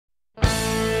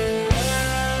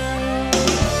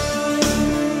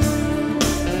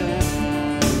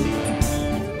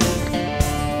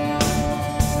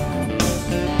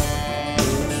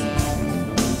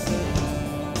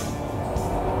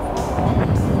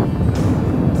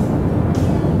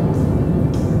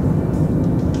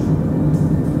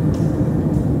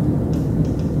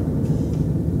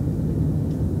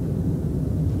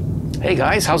Hey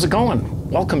guys, how's it going?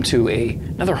 Welcome to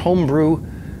another homebrew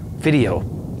video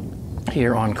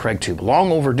here on CraigTube.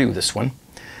 Long overdue, this one.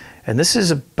 And this is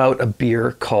about a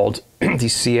beer called the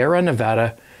Sierra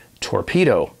Nevada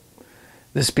Torpedo.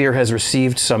 This beer has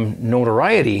received some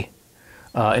notoriety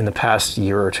in the past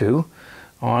year or two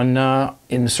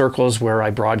in circles where I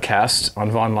broadcast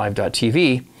on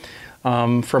VaughnLive.tv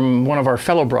from one of our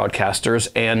fellow broadcasters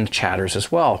and chatters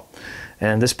as well.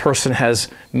 And this person has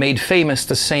made famous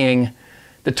the saying,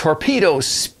 "The Torpedo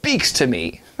speaks to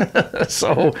me."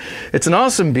 So it's an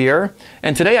awesome beer.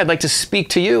 And today I'd like to speak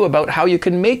to you about how you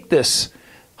can make this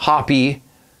hoppy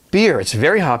beer. It's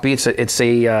very hoppy. It's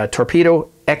a Torpedo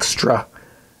Extra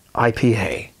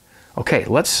IPA. Okay,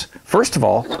 let's first of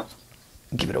all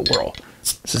give it a whirl.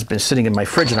 This has been sitting in my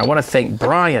fridge, and I want to thank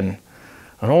Brian,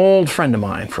 an old friend of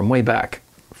mine from way back,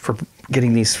 for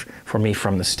getting these for me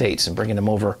from the States and bringing them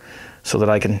over so that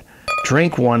I can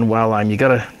drink one while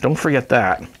don't forget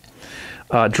that.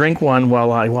 Drink one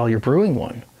while you're brewing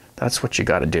one. That's what you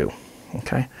got to do,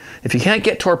 okay? If you can't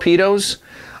get torpedoes,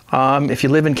 if you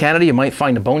live in Canada, you might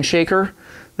find a bone shaker.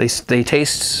 They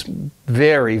taste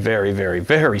very, very, very,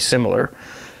 very similar.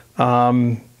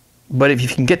 But if you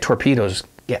can get torpedoes,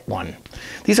 get one.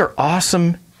 These are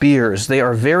awesome beers. They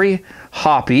are very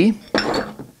hoppy,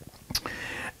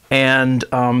 and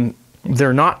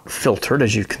they're not filtered,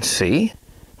 as you can see.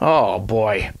 Oh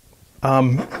boy.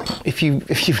 If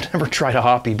you've never tried a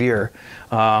hoppy beer,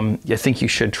 I think you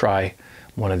should try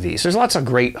one of these. There's lots of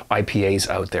great IPAs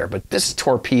out there, but this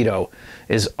Torpedo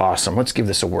is awesome. Let's give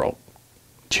this a whirl.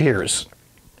 Cheers.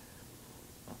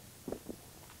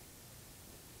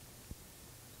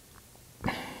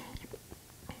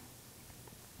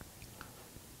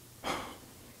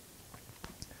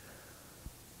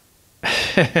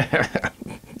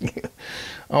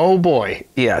 Oh boy,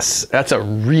 yes, that's a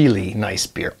really nice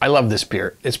beer. I love this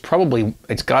beer. It's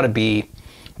got to be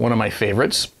one of my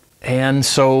favorites. And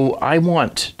so I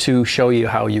want to show you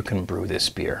how you can brew this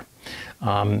beer.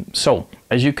 So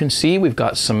as you can see, we've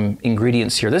got some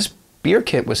ingredients here. This beer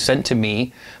kit was sent to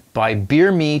me by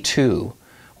Beer Me 2,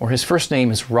 or his first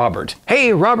name is Robert.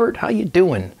 Hey Robert, how you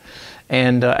doing?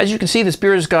 And as you can see, this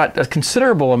beer has got a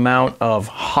considerable amount of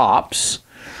hops.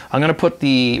 I'm going to put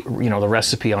the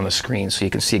recipe on the screen so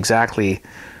you can see exactly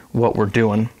what we're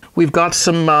doing. We've got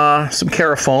some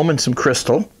carafoam and some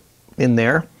crystal in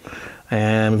there,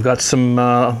 and we've got some.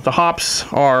 The hops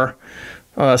are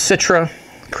Citra,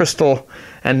 Crystal,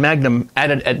 and Magnum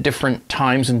added at different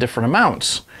times and different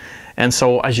amounts. And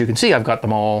so, as you can see, I've got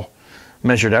them all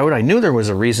measured out. I knew there was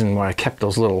a reason why I kept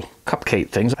those little cupcake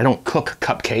things. I don't cook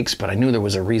cupcakes, but I knew there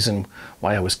was a reason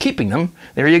why I was keeping them.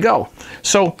 There you go.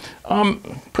 So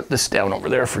put this down over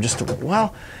there for just a little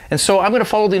while. And so I'm going to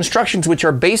follow the instructions, which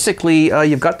are basically,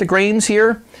 you've got the grains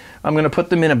here. I'm going to put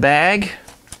them in a bag.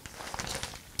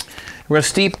 We're going to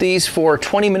steep these for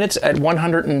 20 minutes at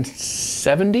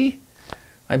 170,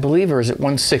 I believe, or is it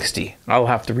 160? I'll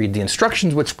have to read the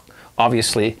instructions, which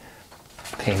obviously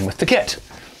came with the kit.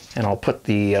 And I'll put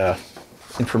the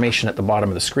information at the bottom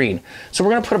of the screen. So we're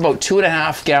going to put about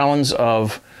 2.5 gallons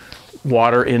of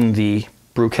water in the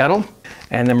brew kettle,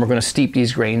 and then we're going to steep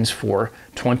these grains for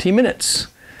 20 minutes.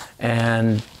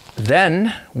 And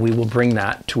then we will bring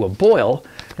that to a boil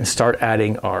and start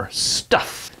adding our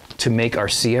stuff to make our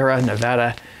Sierra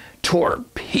Nevada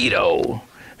Torpedo.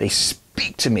 They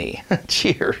speak to me.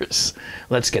 Cheers.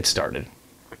 Let's get started.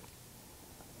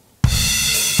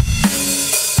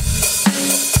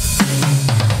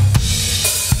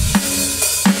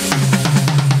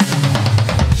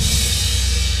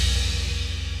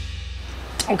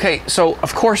 Okay, so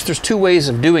of course there's two ways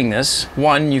of doing this.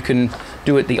 One, you can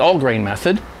do it the all grain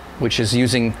method, which is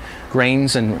using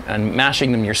grains and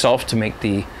mashing them yourself to make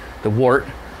the wort,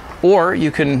 or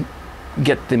you can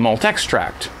get the malt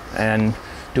extract and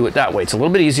do it that way. It's a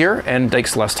little bit easier and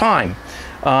takes less time.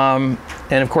 And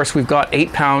of course we've got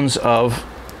 8 pounds of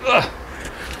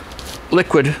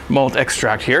liquid malt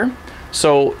extract here.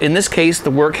 So in this case,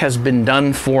 the work has been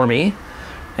done for me.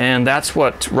 And that's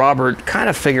what Robert kind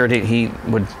of figured he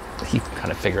kind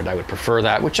of figured I would prefer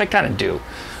that, which I kind of do.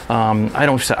 I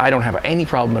don't have any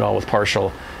problem at all with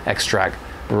partial extract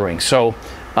brewing. So,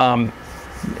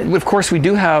 of course, we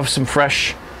do have some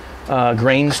fresh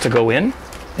grains to go in,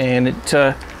 and it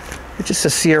just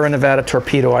says Sierra Nevada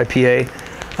Torpedo IPA.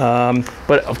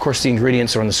 But of course, the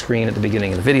ingredients are on the screen at the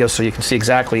beginning of the video, so you can see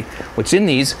exactly what's in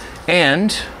these.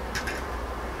 And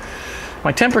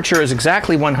my temperature is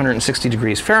exactly 160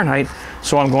 degrees Fahrenheit,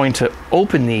 so I'm going to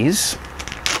open these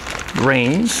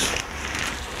grains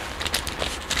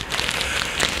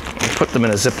and put them in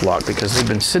a Ziploc because they've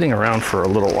been sitting around for a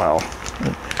little while.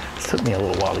 Took me a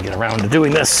little while to get around to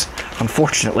doing this,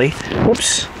 unfortunately.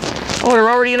 Whoops. Oh, they're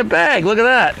already in a bag. Look at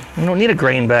that. I don't need a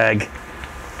grain bag.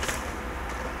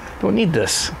 Don't need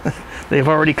this. They've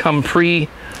already come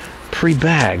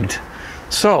pre-bagged.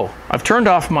 So I've turned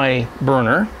off my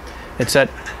burner. It's at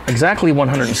exactly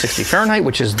 160 Fahrenheit,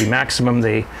 which is the maximum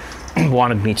they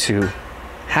wanted me to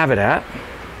have it at.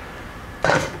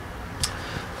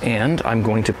 And I'm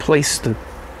going to place the...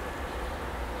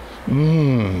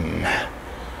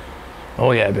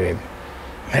 Oh yeah, babe.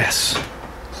 Yes.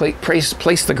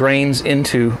 Place the grains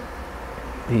into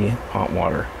the hot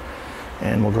water.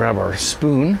 And we'll grab our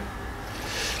spoon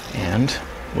and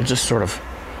we'll just sort of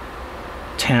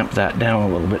tamp that down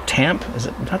a little bit. Tamp? Is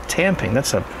it not tamping?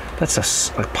 That's a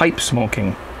pipe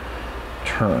smoking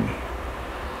term.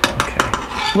 Okay.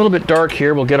 A little bit dark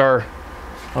here. We'll get our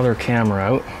other camera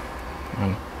out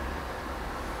and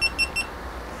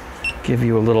give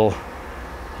you a little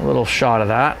shot of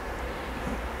that.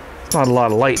 Not a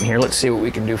lot of light in here. Let's see what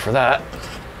we can do for that.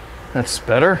 That's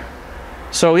better.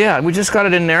 So yeah, we just got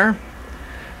it in there.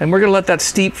 And we're gonna let that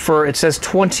steep for, it says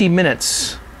 20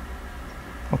 minutes.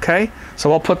 Okay,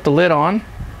 so I'll put the lid on.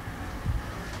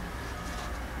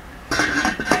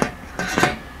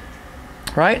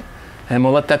 Right, and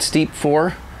we'll let that steep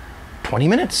for 20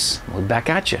 minutes. We'll be back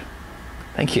at you.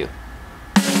 Thank you.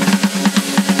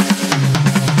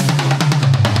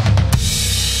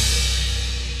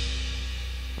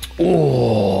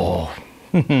 Oh,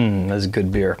 that's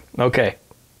good beer. Okay,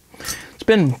 it's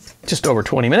been just over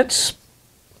 20 minutes.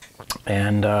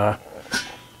 And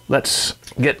let's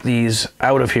get these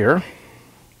out of here.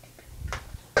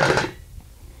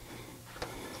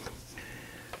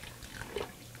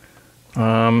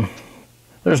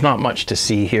 There's not much to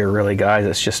see here really, guys.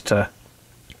 It's just I'm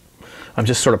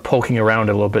just sort of poking around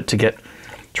a little bit to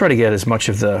try to get as much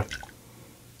of the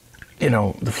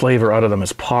the flavor out of them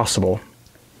as possible.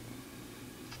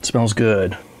 It smells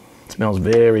good. It smells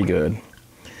very good.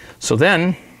 So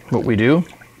then what we do,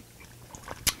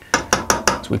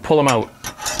 we pull them out,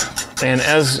 and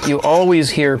as you always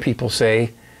hear people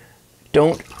say,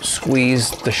 don't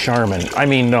squeeze the Charmin. I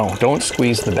mean, no, don't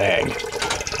squeeze the bag.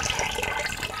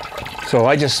 So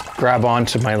I just grab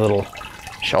onto my little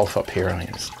shelf up here and I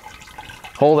just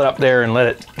hold it up there and let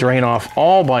it drain off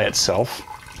all by itself.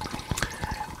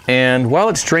 And while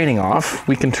it's draining off,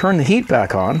 we can turn the heat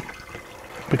back on,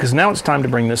 because now it's time to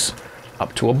bring this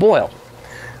up to a boil.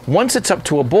 Once it's up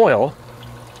to a boil,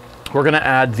 we're going to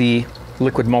add the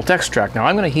liquid malt extract. Now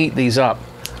I'm going to heat these up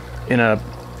in a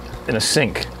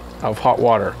sink of hot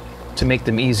water to make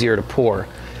them easier to pour.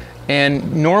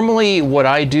 And normally what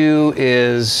I do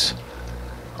is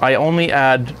I only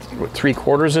add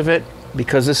 3/4 of it,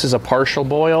 because this is a partial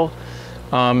boil.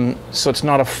 So it's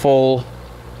not a full,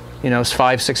 it's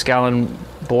 5-6 gallon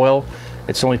boil.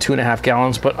 It's only 2.5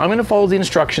 gallons, but I'm going to follow the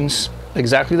instructions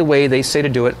exactly the way they say to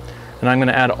do it, and I'm going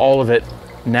to add all of it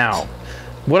now.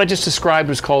 What I just described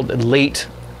was called late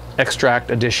extract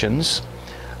additions.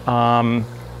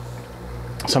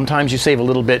 Sometimes you save a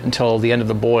little bit until the end of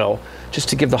the boil, just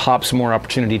to give the hops more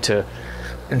opportunity to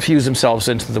infuse themselves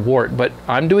into the wort, but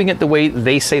I'm doing it the way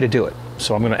they say to do it.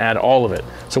 So I'm going to add all of it.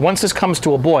 So once this comes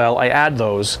to a boil, I add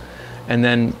those, and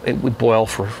then it would boil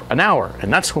for an hour.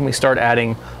 And that's when we start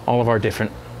adding all of our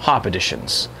different hop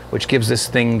additions, which gives this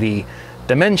thing the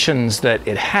dimensions that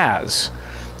it has.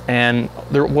 And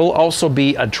there will also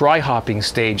be a dry hopping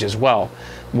stage as well,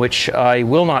 which I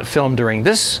will not film during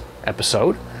this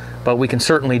episode, but we can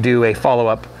certainly do a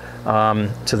follow-up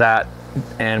to that,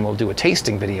 and we'll do a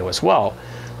tasting video as well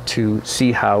to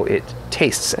see how it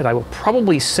tastes. And I will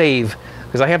probably save,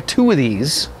 because I have 2 of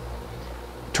these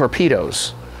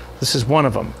torpedoes. This is one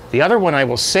of them. The other one I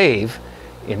will save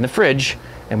in the fridge,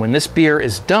 and when this beer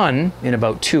is done in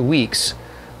about 2 weeks,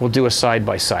 we'll do a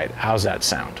side-by-side. How's that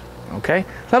sound? Okay,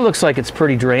 that looks like it's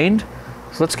pretty drained.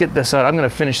 So let's get this out. I'm going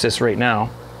to finish this right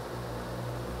now.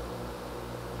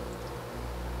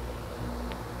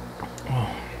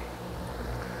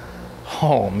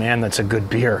 Oh man, that's a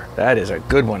good beer. That is a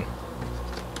good one.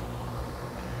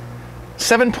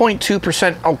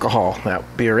 7.2% alcohol that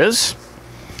beer is.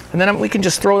 And then we can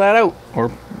just throw that out.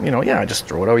 Or, yeah, just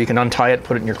throw it out. You can untie it,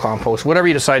 put it in your compost, whatever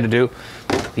you decide to do.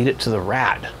 Feed it to the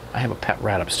rat. I have a pet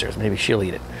rat upstairs. Maybe she'll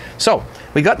eat it. So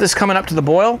we got this coming up to the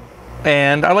boil,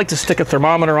 and I like to stick a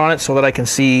thermometer on it so that I can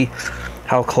see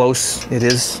how close it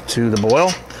is to the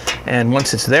boil. And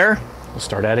once it's there, we'll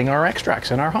start adding our extracts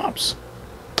and our hops.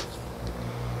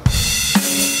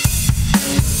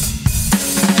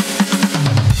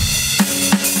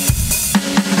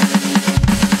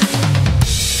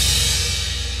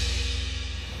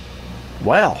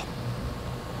 Well,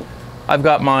 I've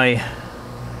got my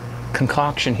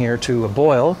concoction here to a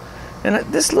boil. And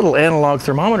this little analog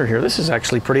thermometer here, this is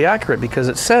actually pretty accurate because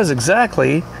it says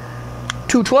exactly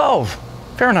 212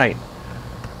 Fahrenheit.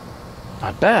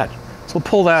 Not bad. So we'll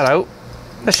pull that out.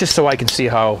 That's just so I can see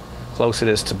how close it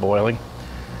is to boiling.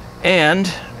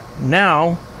 And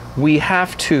now we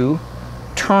have to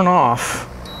turn off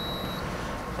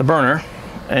the burner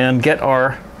and get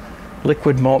our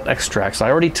liquid malt extracts. I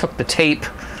already took the tape,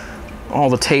 all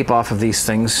the tape off of these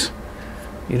things.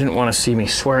 You didn't want to see me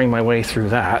swearing my way through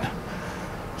that.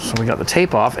 So we got the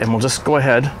tape off, and we'll just go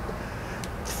ahead.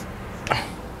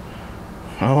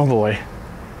 Oh boy.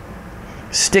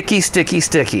 Sticky, sticky,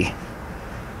 sticky.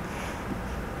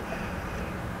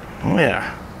 Oh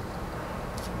yeah.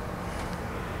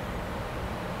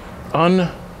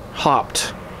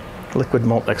 Unhopped liquid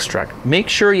malt extract. Make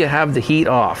sure you have the heat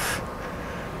off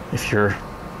if you're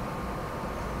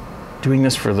doing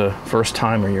this for the first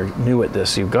time or you're new at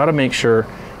this. You've got to make sure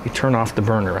you turn off the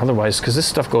burner. Otherwise, because this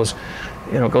stuff goes,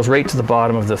 you know, it goes right to the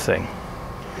bottom of the thing.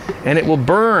 And it will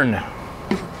burn.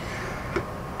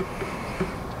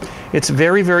 It's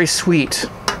very, very sweet.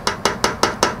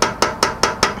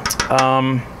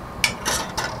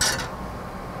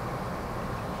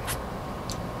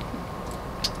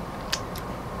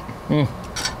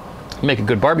 Make a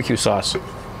good barbecue sauce.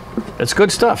 It's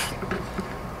good stuff.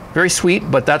 Very sweet,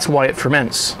 but that's why it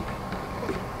ferments.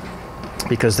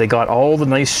 Because they got all the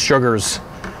nice sugars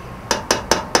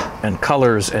and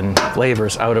colors and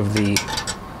flavors out of the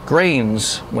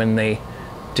grains when they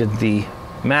did the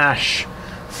mash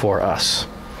for us.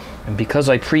 And because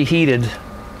I preheated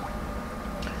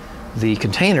the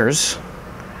containers,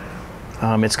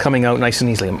 it's coming out nice and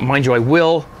easily. Mind you, I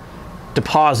will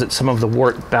deposit some of the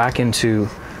wort back into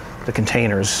the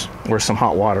containers, or some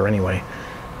hot water anyway,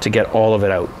 to get all of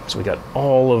it out. So we got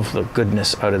all of the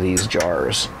goodness out of these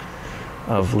jars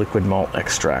of liquid malt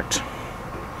extract.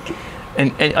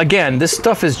 And again, this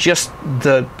stuff is just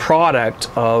the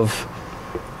product of,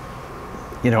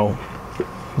 you know,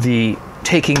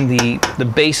 taking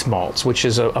the base malts, which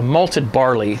is a malted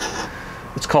barley.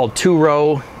 It's called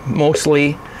two-row,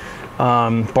 mostly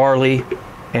barley,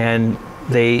 and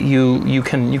you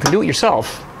can do it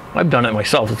yourself. I've done it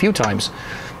myself a few times.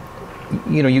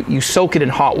 You know, you soak it in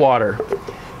hot water,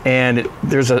 and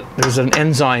there's an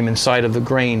enzyme inside of the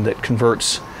grain that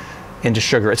converts into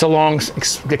sugar. It's a long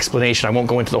explanation. I won't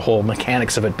go into the whole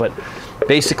mechanics of it, but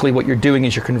basically what you're doing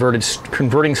is you're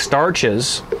converting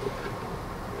starches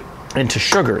into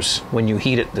sugars when you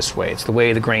heat it this way. It's the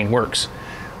way the grain works.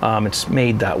 It's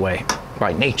made that way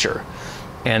by nature.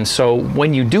 And so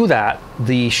when you do that,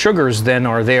 the sugars then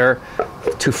are there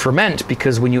to ferment,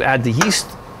 because when you add the yeast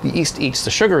eats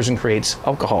the sugars and creates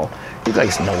alcohol. You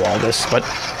guys know all this, but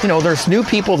you know, there's new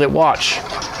people that watch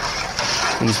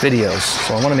these videos,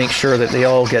 so I want to make sure that they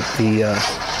all get the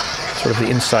sort of the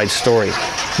inside story.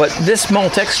 But this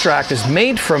malt extract is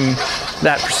made from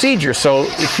that procedure, so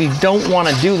if you don't want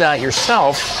to do that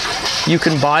yourself, you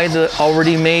can buy the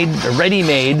already made,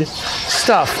 ready-made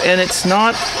stuff, and it's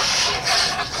not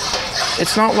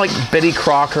like Betty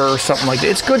Crocker or something like that.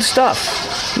 It's good stuff.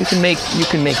 You can make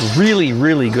really,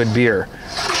 really good beer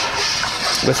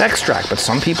with extract, but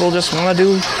some people just want to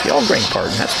do the all grain part,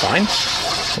 and that's fine.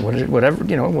 Whatever,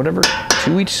 you know, whatever,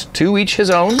 to each his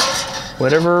own.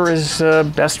 Whatever is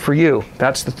best for you.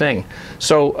 That's the thing.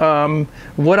 So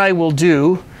what I will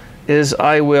do is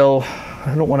I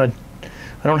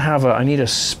need a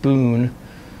spoon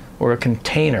or a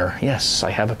container. Yes,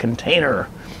 I have a container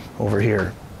over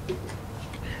here,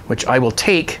 which I will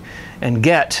take and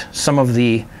get some of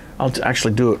the, I'll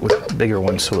actually do it with bigger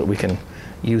ones so that we can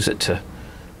use it to,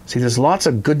 see, there's lots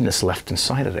of goodness left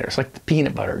inside of there. It's like the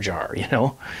peanut butter jar, you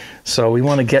know? So we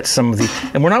want to get some of the,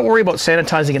 and we're not worried about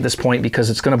sanitizing at this point because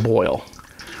it's going to boil.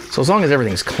 So as long as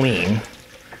everything's clean,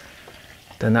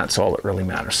 then that's all that really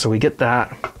matters. So we get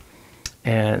that,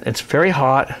 and it's very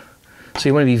hot. So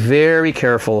you want to be very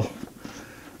careful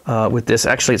with this.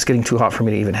 Actually, it's getting too hot for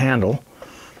me to even handle.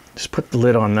 Just put the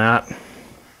lid on that,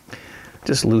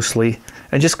 just loosely.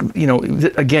 And just, you know,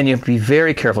 again, you have to be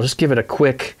very careful. Just give it a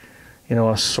quick, you know,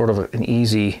 a sort of an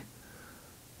easy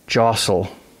jostle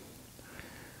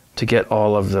to get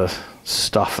all of the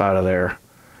stuff out of there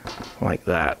like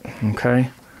that, okay?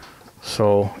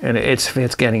 So, and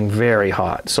it's getting very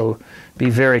hot, so be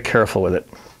very careful with it.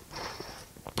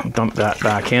 Dump that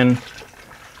back in,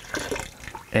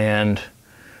 and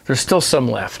there's still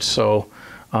some left, so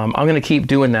I'm going to keep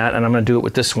doing that, and I'm going to do it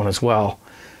with this one as well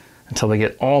until we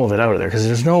get all of it out of there, because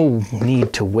there's no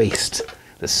need to waste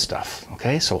this stuff,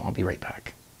 okay? So I'll be right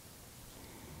back.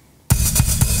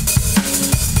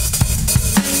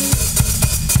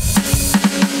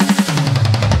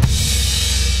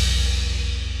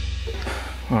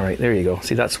 All right, there you go.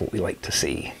 See, that's what we like to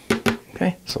see.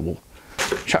 Okay, so we'll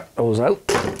chuck those out,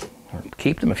 or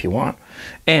keep them if you want.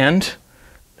 And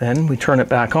then we turn it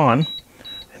back on.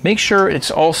 Make sure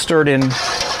it's all stirred in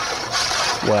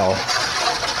well,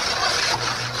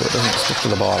 so it doesn't stick to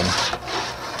the bottom.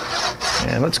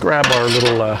 And let's grab our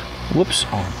little, whoops,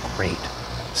 oh great,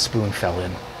 spoon fell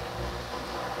in.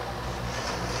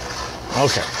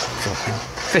 Okay, so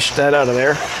fish that out of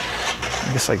there.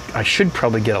 I guess I should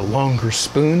probably get a longer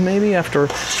spoon maybe after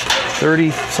 30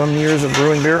 some years of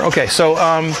brewing beer. Okay, so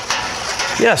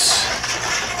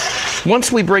yes,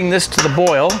 once we bring this to the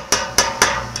boil,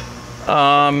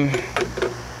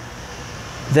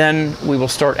 then we will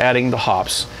start adding the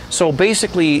hops. So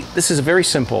basically, this is very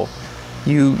simple.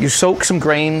 You soak some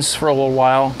grains for a little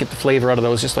while, get the flavor out of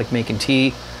those, just like making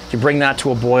tea. You bring that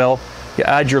to a boil. You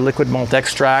add your liquid malt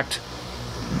extract.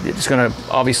 It's going to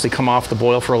obviously come off the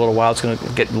boil for a little while. It's going to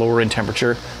get lower in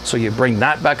temperature. So you bring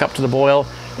that back up to the boil.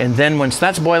 And then once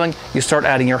that's boiling, you start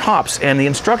adding your hops. And the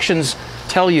instructions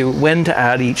tell you when to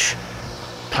add each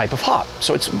type of hop.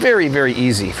 So it's very, very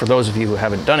easy for those of you who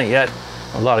haven't done it yet.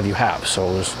 A lot of you have, so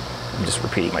I'm just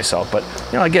repeating myself. But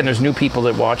you know, again, there's new people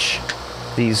that watch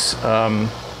these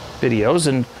videos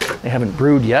and they haven't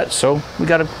brewed yet. So we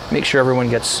got to make sure everyone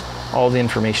gets all the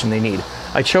information they need.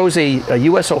 I chose a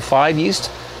US-05 yeast.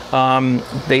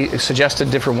 They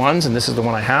suggested different ones, and this is the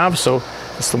one I have, so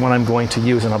it's the one I'm going to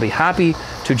use, and I'll be happy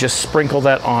to just sprinkle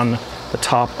that on the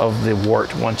top of the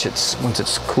wort once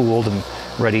it's cooled and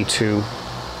ready to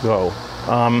go.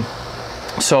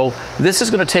 So this is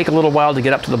going to take a little while to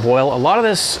get up to the boil. A lot of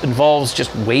this involves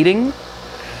just waiting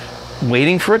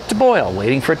for it to boil,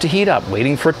 waiting for it to heat up,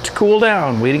 waiting for it to cool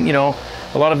down, you know,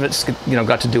 a lot of it's, you know,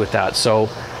 got to do with that. So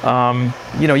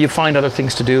you know, you find other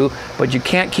things to do, but you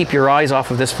can't keep your eyes off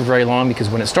of this for very long, because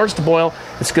when it starts to boil,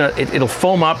 it'll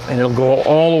foam up and it'll go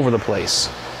all over the place.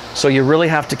 So you really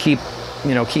have to keep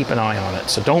an eye on it.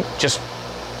 So don't just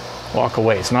walk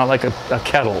away. It's not like a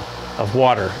kettle of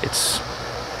water. It's,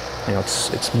 you know,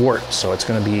 it's wort, so it's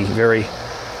going to be very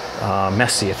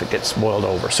messy if it gets boiled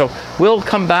over. So we'll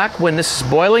come back when this is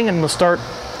boiling and we'll start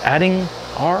adding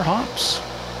our hops.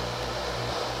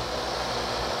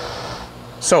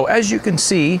 So as you can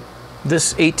see,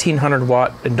 this 1800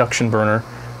 watt induction burner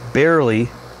barely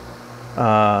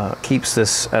keeps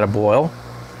this at a boil.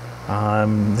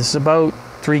 This is about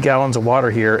 3 gallons of water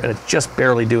here, and it's just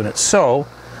barely doing it. So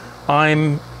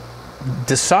I'm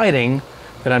deciding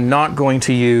that I'm not going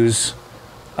to use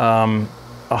a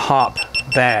hop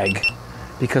bag,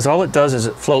 because all it does is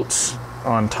it floats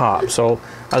on top. So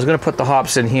I was going to put the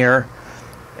hops in here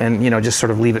and, you know, just sort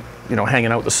of leave it, you know,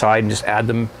 hanging out the side and just add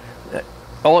them.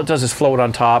 All it does is float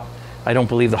on top. I don't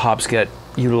believe the hops get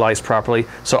utilized properly,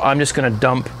 so I'm just going to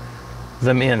dump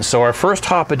them in. So our first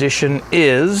hop addition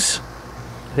is,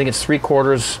 I think it's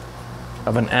 3/4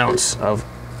 of an ounce of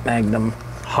Magnum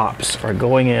hops are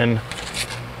going in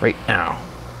right now.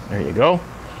 There you go.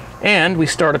 And we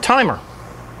start a timer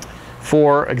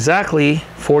for exactly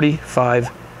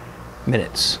 45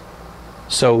 minutes.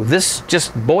 So this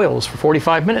just boils for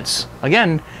 45 minutes.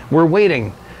 Again, we're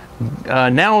waiting.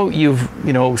 Now you've,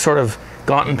 you know, sort of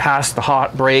gotten past the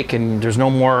hot break and there's no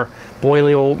more boil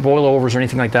overs or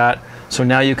anything like that. So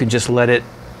now you can just let it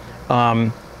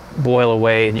boil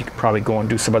away, and you can probably go and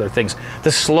do some other things.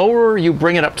 The slower you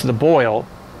bring it up to the boil,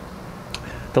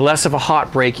 the less of a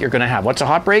hot break you're going to have. What's a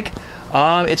hot break?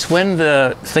 It's when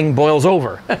the thing boils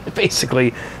over,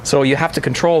 basically. So you have to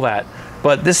control that.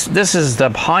 But this is the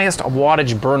highest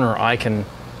wattage burner I can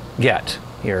get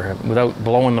here without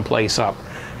blowing the place up.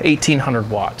 1800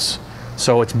 watts.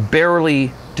 So it's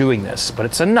barely doing this, but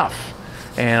it's enough.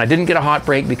 And I didn't get a hot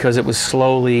break because it was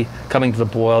slowly coming to the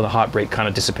boil. The hot break kind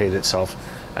of dissipated itself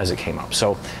as it came up.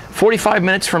 So 45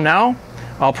 minutes from now,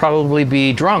 I'll probably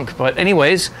be drunk. But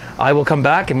anyways, I will come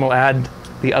back and we'll add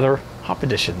the other hop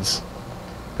additions.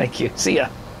 Thank you. See ya.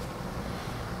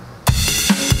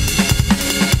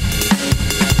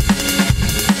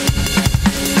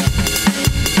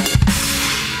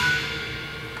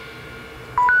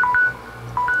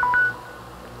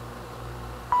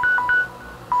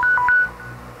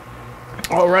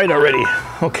 All right already.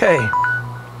 Okay.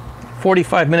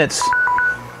 45 minutes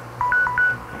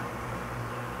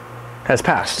has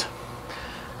passed.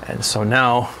 And so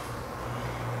now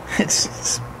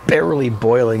it's barely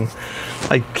boiling.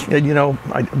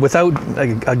 Without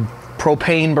a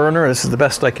propane burner, this is the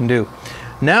best I can do.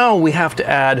 Now we have to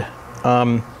add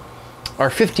our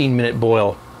 15-minute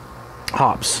boil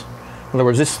hops. In other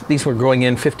words, these were going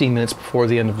in 15 minutes before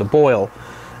the end of the boil.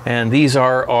 And these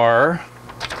are our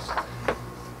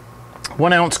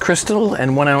 1 ounce crystal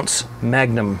and 1 ounce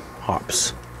Magnum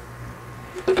hops.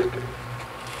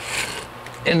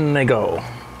 in they go.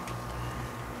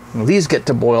 Now, these get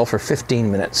to boil for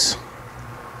 15 minutes.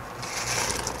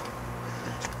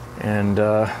 And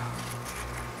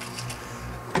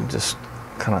just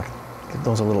kind of give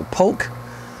those a little poke.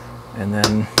 And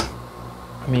then,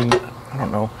 I mean, I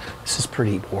don't know, this is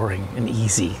pretty boring and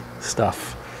easy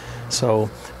stuff. So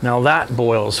now that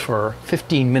boils for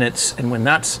 15 minutes, and when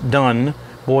that's done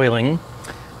boiling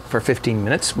for 15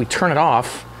 minutes, we turn it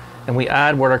off and we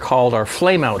add what are called our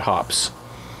flame out hops.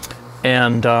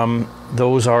 And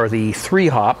those are the 3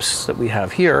 hops that we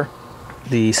have here,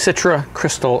 the Citra,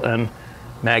 Crystal, and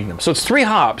Magnum. So it's 3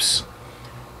 hops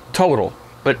total,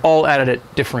 but all added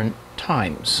at different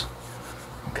times.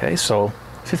 Okay, so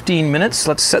 15 minutes.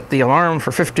 Let's set the alarm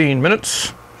for 15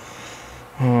 minutes.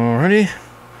 Alrighty,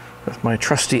 with my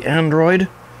trusty Android.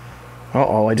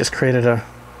 Uh-oh, I just created a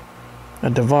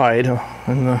divide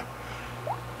in the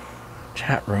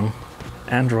chat room.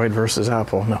 Android versus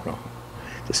Apple. No,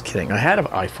 just kidding. I had an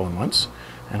iPhone once,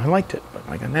 and I liked it, but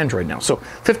I got an Android now. So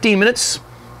 15 minutes.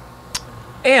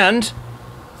 And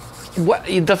what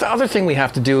the other thing we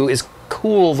have to do is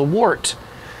cool the wort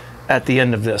at the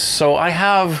end of this. So I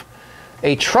have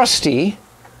a trusty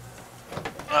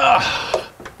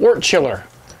wort chiller.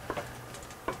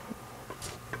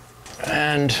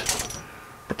 And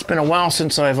it's been a while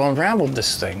since I've unraveled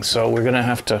this thing, so we're gonna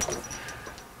have to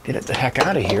get it the heck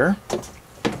out of here.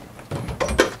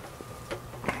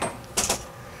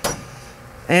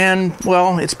 And,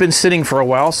 well, it's been sitting for a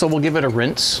while, so we'll give it a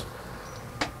rinse.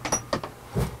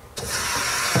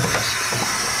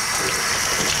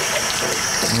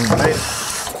 All right.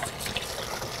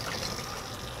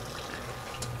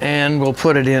 And we'll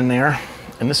put it in there,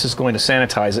 and this is going to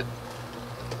sanitize it.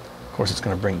 Of course, it's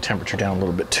going to bring the temperature down a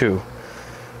little bit too.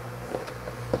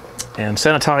 And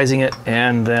sanitizing it,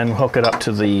 and then hook it up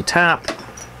to the tap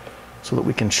so that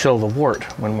we can chill the wort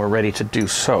when we're ready to do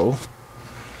so.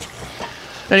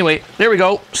 Anyway, there we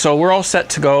go. So we're all set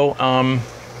to go.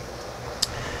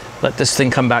 Let this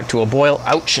thing come back to a boil.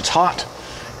 Ouch, it's hot.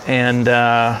 And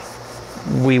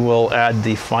we will add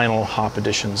the final hop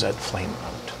additions at flame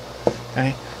out.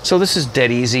 Okay, so this is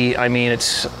dead easy. I mean,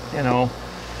 it's, you know,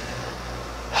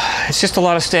 it's just a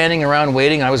lot of standing around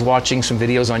waiting. I was watching some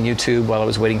videos on YouTube while I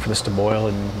was waiting for this to boil,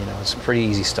 and you know, it's pretty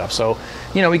easy stuff. So,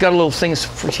 you know, we got a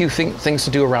few things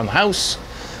to do around the house,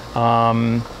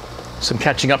 some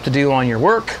catching up to do on your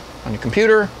work, on your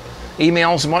computer,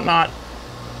 emails and whatnot.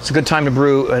 It's a good time to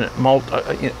brew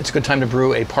it's a good time to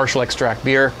brew a partial extract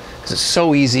beer because it's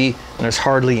so easy and there's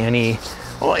hardly any,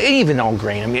 well, even all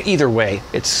grain. I mean, either way,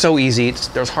 it's so easy.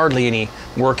 There's hardly any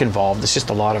work involved. It's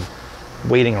just a lot of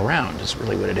waiting around is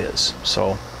really what it is.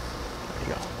 So there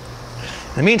you go.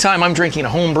 In the meantime, I'm drinking a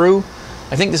home brew.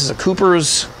 I think this is a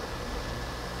Cooper's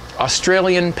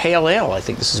Australian Pale Ale. I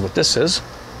think this is what this is.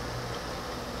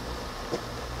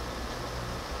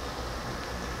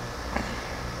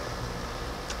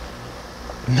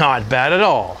 Not bad at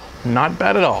all. Not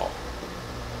bad at all.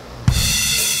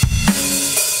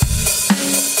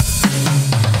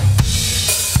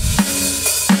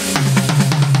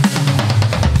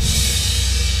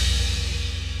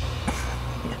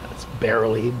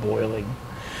 Barely boiling.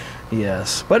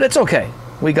 Yes, but it's okay.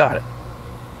 We got it.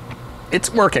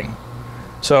 It's working.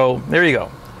 So there you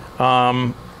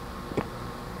go.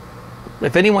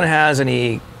 If anyone has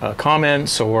any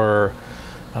comments or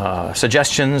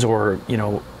suggestions or, you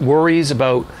know, worries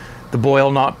about the boil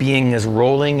not being as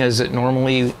rolling as it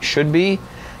normally should be,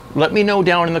 let me know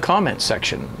down in the comments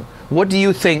section. What do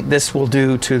you think this will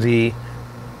do to the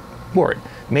wort?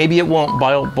 Maybe it won't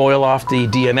boil off the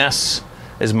DMS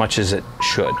as much as it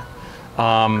should.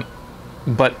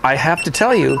 But I have to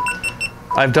tell you,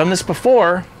 I've done this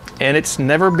before and it's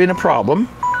never been a problem.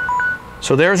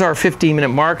 So there's our 15-minute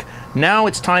mark. Now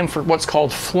it's time for what's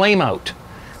called flame out.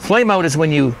 Flame out is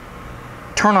when you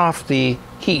turn off the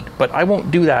heat, but I won't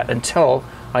do that until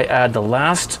I add the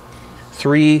last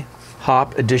 3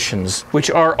 hop additions,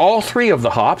 which are all 3 of the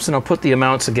hops, and I'll put the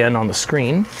amounts again on the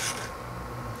screen.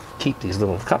 Keep these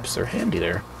little cups, they're handy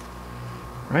there,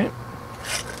 right?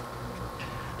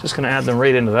 Just gonna add them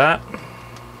right into that.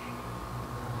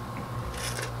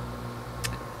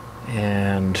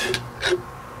 And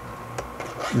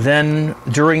then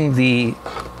during the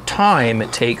time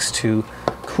it takes to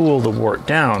cool the wort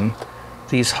down,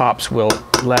 these hops will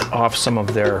let off some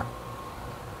of their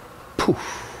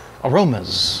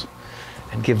aromas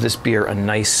and give this beer a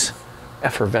nice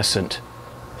effervescent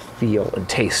feel and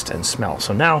taste and smell.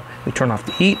 So now we turn off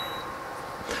the heat.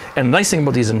 And the nice thing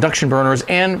about these induction burners,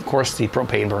 and of course the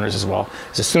propane burners as well,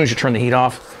 is as soon as you turn the heat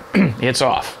off, it's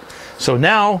off. So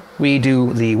now we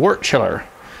do the wort chiller.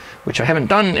 which I haven't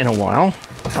done in a while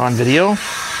on video,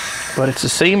 but it's the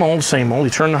same old, same old. You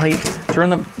turn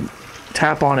the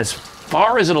tap on as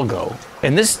far as it'll go.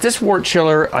 And this wort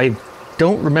chiller, I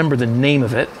don't remember the name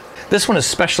of it. This one is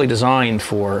specially designed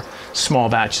for small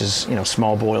batches, you know,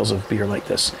 small boils of beer like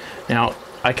this. Now,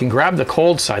 I can grab the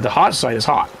cold side. The hot side is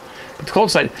hot. But the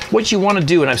cold side, what you want to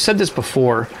do, and I've said this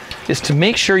before, is to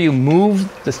make sure you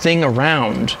move the thing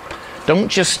around. Don't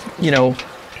just, you know,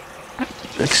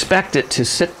 expect it to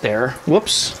sit there.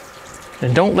 Whoops.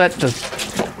 And don't let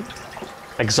the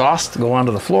exhaust go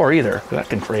onto the floor either. That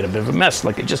can create a bit of a mess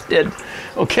like it just did.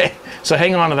 Okay, so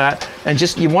hang on to that. And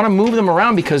just, you want to move them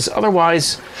around because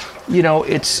otherwise, you know,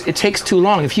 it takes too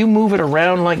long. If you move it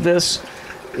around like this,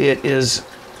 it is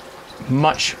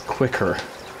much quicker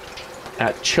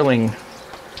at chilling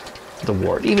the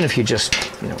wort, even if you just,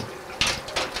 you know,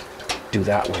 do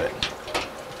that with it.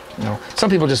 You know, some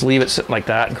people just leave it sitting like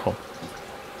that and go,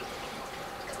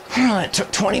 oh, it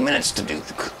took 20 minutes to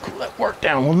cool that wort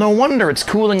down. Well, no wonder, it's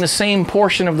cooling the same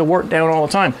portion of the wort down all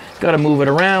the time. Got to move it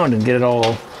around and get it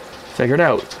all figured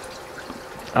out.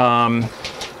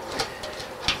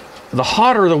 The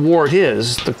hotter the wort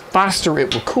is, the faster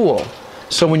it will cool.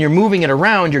 So when you're moving it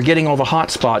around, you're getting all the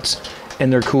hot spots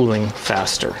and they're cooling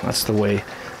faster. That's the way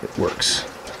it works.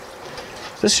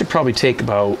 This should probably take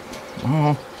about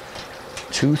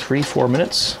 2, 3, 4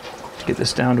 minutes to get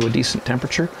this down to a decent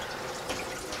temperature.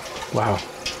 Wow,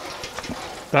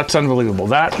 that's unbelievable.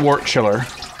 That wort chiller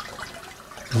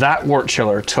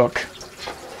took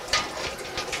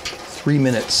 3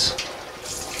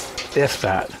 minutes, if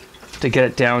that, to get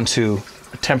it down to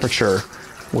a temperature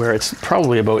where it's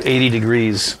probably about 80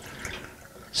 degrees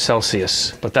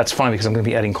Celsius, but that's fine because I'm going to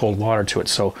be adding cold water to it.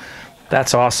 So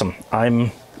that's awesome.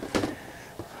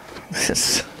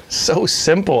 It's so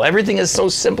simple. Everything is so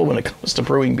simple when it comes to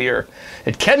brewing beer.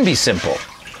 It can be simple,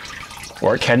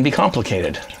 or it can be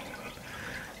complicated,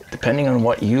 depending on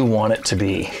what you want it to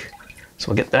be. So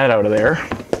we'll get that out of there.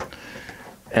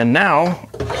 And now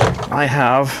I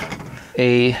have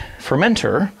a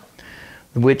fermenter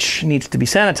which needs to be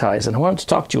sanitized. And I wanted to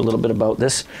talk to you a little bit about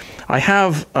this. I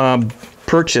have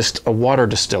purchased a water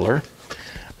distiller.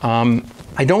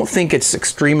 I don't think it's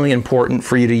extremely important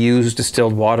for you to use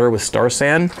distilled water with Star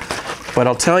San, but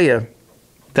I'll tell you,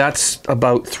 that's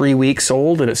about 3 weeks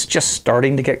old and it's just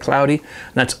starting to get cloudy.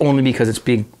 And that's only because it's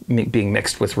being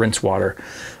mixed with rinse water.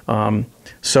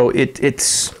 So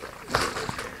it's,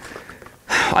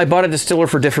 I bought a distiller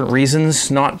for different reasons,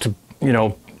 not to, you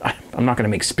know, I'm not going to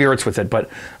make spirits with it, but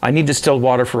I need distilled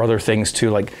water for other things too,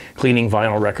 like cleaning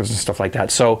vinyl records and stuff like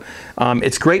that. So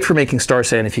it's great for making Star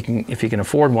San if you can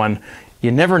afford one.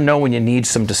 You never know when you need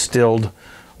some distilled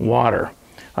water.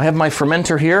 I have my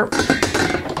fermenter here,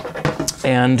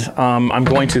 and I'm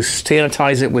going to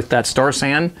sanitize it with that Star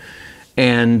San,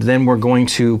 and then we're going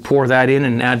to pour that in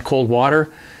and add cold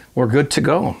water. We're good to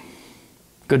go.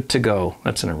 Good to go.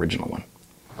 That's an original one.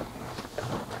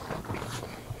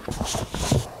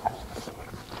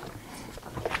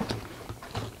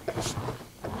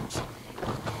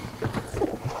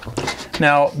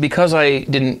 Now, because I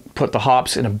didn't put the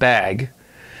hops in a bag,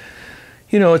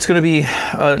 you know, it's going to be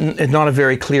not a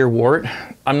very clear wort.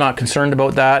 I'm not concerned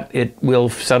about that. It will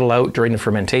settle out during the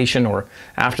fermentation or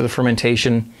after the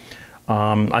fermentation.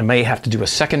 I may have to do a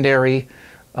secondary.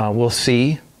 We'll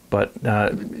see, but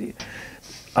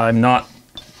I've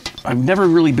never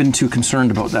really been too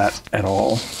concerned about that at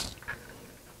all.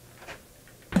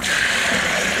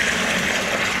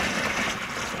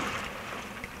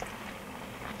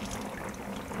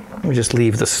 We just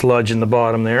leave the sludge in the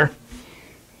bottom there.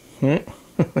 There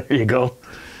you go.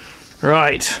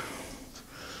 Right.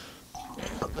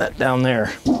 Put that down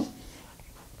there.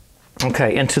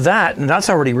 Okay, and to that, and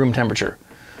that's already room temperature.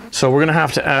 So we're gonna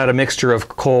have to add a mixture of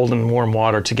cold and warm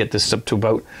water to get this up to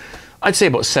about, I'd say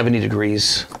about 70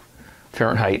 degrees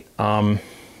Fahrenheit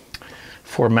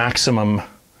for maximum,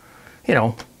 you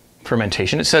know,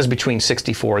 fermentation. It says between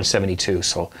 64 and 72,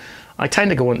 so I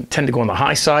tend to go on the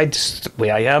high side, just the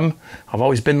way I am. I've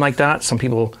always been like that. Some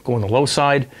people go on the low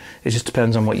side. It just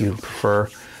depends on what you prefer.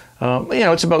 You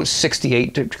know, it's about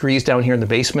 68 degrees down here in the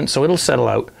basement, so it'll settle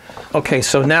out. Okay,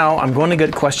 so now I'm going to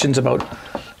get questions about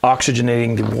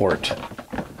oxygenating the wort.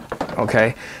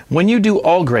 Okay, when you do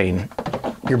all grain,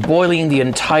 you're boiling the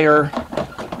entire,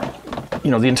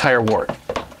 you know, the entire wort.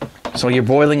 So you're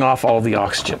boiling off all the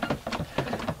oxygen.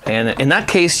 And in that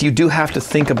case, you do have to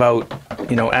think about,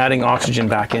 you know, adding oxygen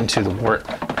back into the wort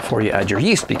before you add your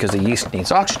yeast, because the yeast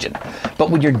needs oxygen. But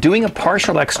when you're doing a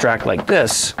partial extract like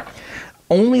this,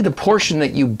 only the portion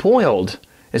that you boiled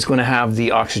is going to have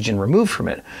the oxygen removed from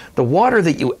it. The water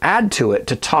that you add to it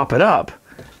to top it up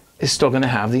is still going to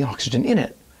have the oxygen in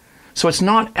it. So it's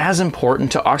not as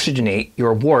important to oxygenate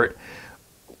your wort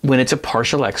when it's a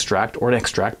partial extract or an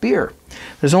extract beer.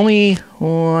 There's only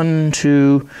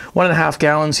 1.5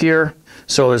 gallons here,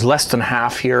 so there's less than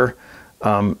half here,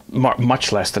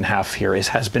 much less than half here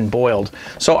has been boiled.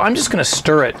 So I'm just going to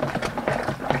stir it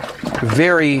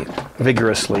very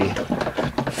vigorously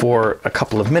for a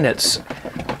couple of minutes,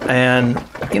 and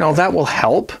you know, that will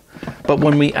help. But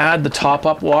when we add the top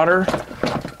up water,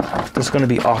 there's going to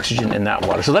be oxygen in that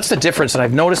water. So that's the difference, and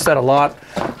I've noticed that a lot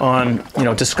on, you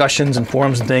know, discussions and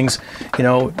forums and things. You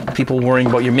know, people worrying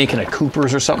about you're making a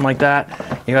Cooper's or something like that.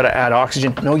 You got to add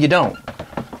oxygen. No, you don't.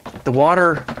 The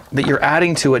water that you're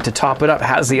adding to it to top it up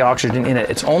has the oxygen in it.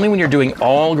 It's only when you're doing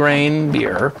all grain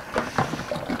beer,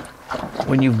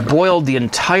 when you've boiled the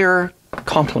entire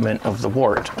complement of the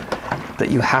wort, that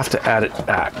you have to add it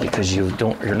back, because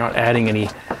you're not adding any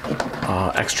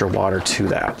extra water to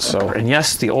that. So, and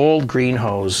yes, the old green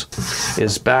hose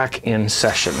is back in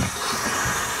session.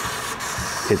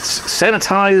 It's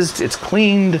sanitized, it's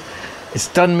cleaned, it's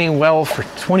done me well for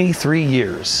 23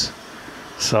 years.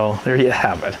 So there you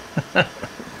have it. I'm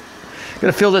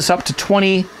gonna fill this up to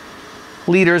 20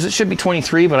 liters. It should be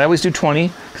 23, but I always do 20,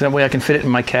 because that way I can fit it in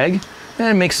my keg, and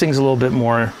it makes things a little bit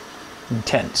more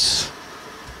intense.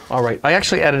 All right, I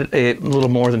actually added a little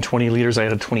more than 20 liters. I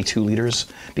added 22 liters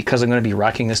because I'm going to be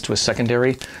racking this to a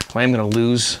secondary. I am going to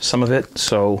lose some of it,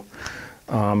 so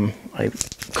I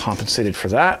compensated for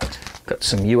that. Got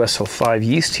some USO5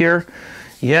 yeast here.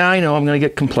 Yeah, I know I'm going to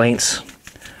get complaints.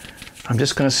 I'm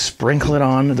just going to sprinkle it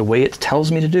on the way it tells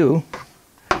me to do.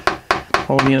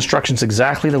 Follow the instructions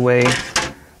exactly the way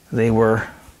they were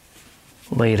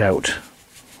laid out.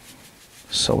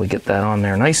 So we get that on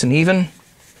there nice and even.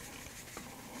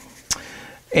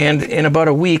 And in about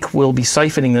a week, we'll be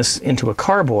siphoning this into a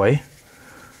carboy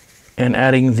and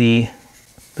adding the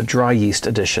dry yeast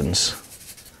additions.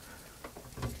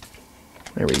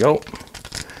 There we go.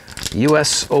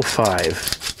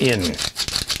 USO5 in.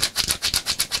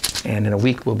 And in a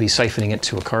week, we'll be siphoning it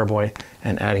to a carboy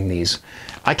and adding these.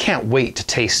 I can't wait to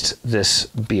taste this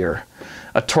beer.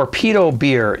 A Torpedo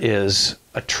beer is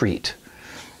a treat.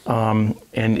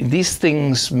 And these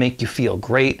things make you feel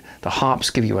great. The hops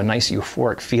give you a nice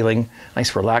euphoric feeling,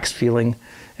 nice relaxed feeling.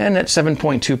 And at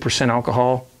 7.2%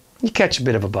 alcohol, you catch a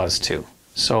bit of a buzz too.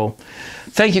 So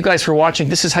thank you guys for watching.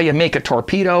 This is how you make a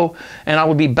Torpedo, and I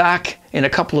will be back in a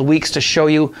couple of weeks to show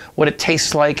you what it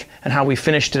tastes like and how we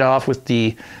finished it off with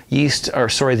the yeast, or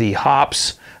sorry, the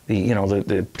hops,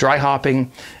 the dry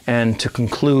hopping, and to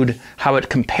conclude how it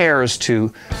compares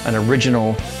to an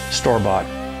original store-bought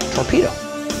Torpedo.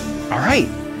 All right,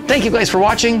 thank you guys for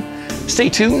watching. Stay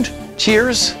tuned,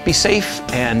 cheers, be safe,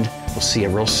 and we'll see you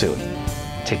real soon.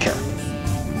 Take care.